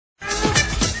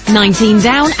19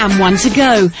 down and 1 to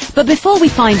go. But before we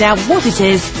find out what it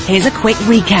is, here's a quick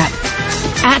recap.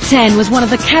 At 10 was one of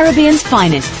the Caribbean's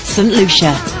finest, St.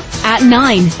 Lucia. At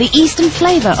 9, the eastern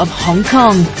flavour of Hong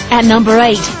Kong. At number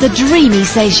 8, the dreamy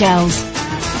Seychelles.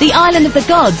 The island of the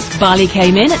gods, Bali,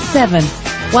 came in at 7,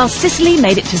 while Sicily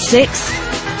made it to 6.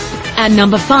 At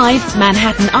number 5,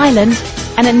 Manhattan Island.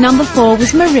 And at number 4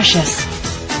 was Mauritius.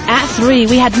 At 3,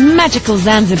 we had magical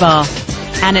Zanzibar.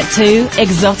 And at 2,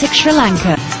 exotic Sri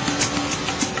Lanka.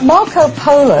 Marco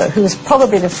Polo, who was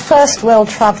probably the first world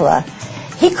traveller,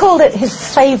 he called it his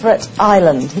favourite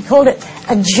island. He called it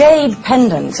a jade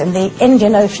pendant in the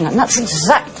Indian Ocean, and that's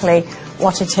exactly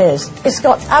what it is. It's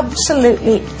got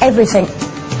absolutely everything.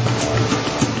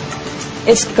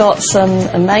 It's got some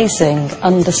amazing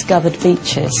undiscovered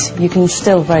beaches. You can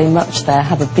still very much there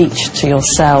have a beach to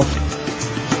yourself.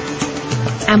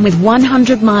 And with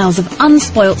 100 miles of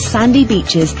unspoilt sandy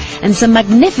beaches and some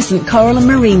magnificent coral and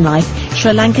marine life,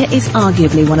 Sri Lanka is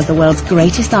arguably one of the world's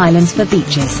greatest islands for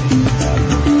beaches.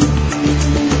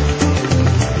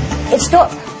 It's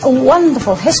got a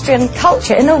wonderful history and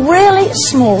culture in a really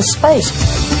small space.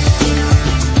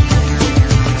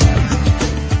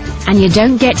 And you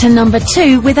don't get to number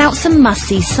 2 without some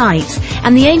must-see sights.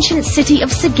 And the ancient city of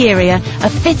Sigiriya, a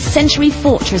 5th century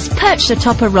fortress perched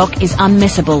atop a rock, is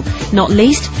unmissable, not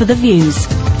least for the views.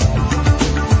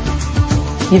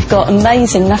 You've got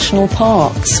amazing national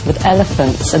parks with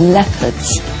elephants and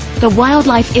leopards. The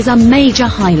wildlife is a major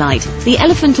highlight. The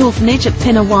elephant orphanage at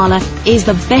Pinnawala is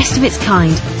the best of its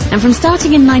kind. And from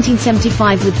starting in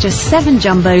 1975 with just 7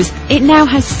 jumbos, it now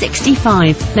has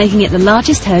 65, making it the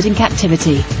largest herd in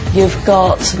captivity. You've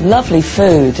got lovely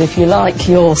food. If you like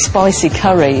your spicy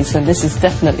curries, then this is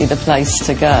definitely the place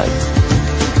to go.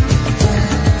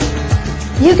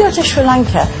 You go to Sri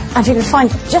Lanka and you can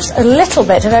find just a little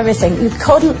bit of everything. You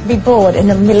couldn't be bored in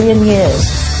a million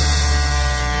years.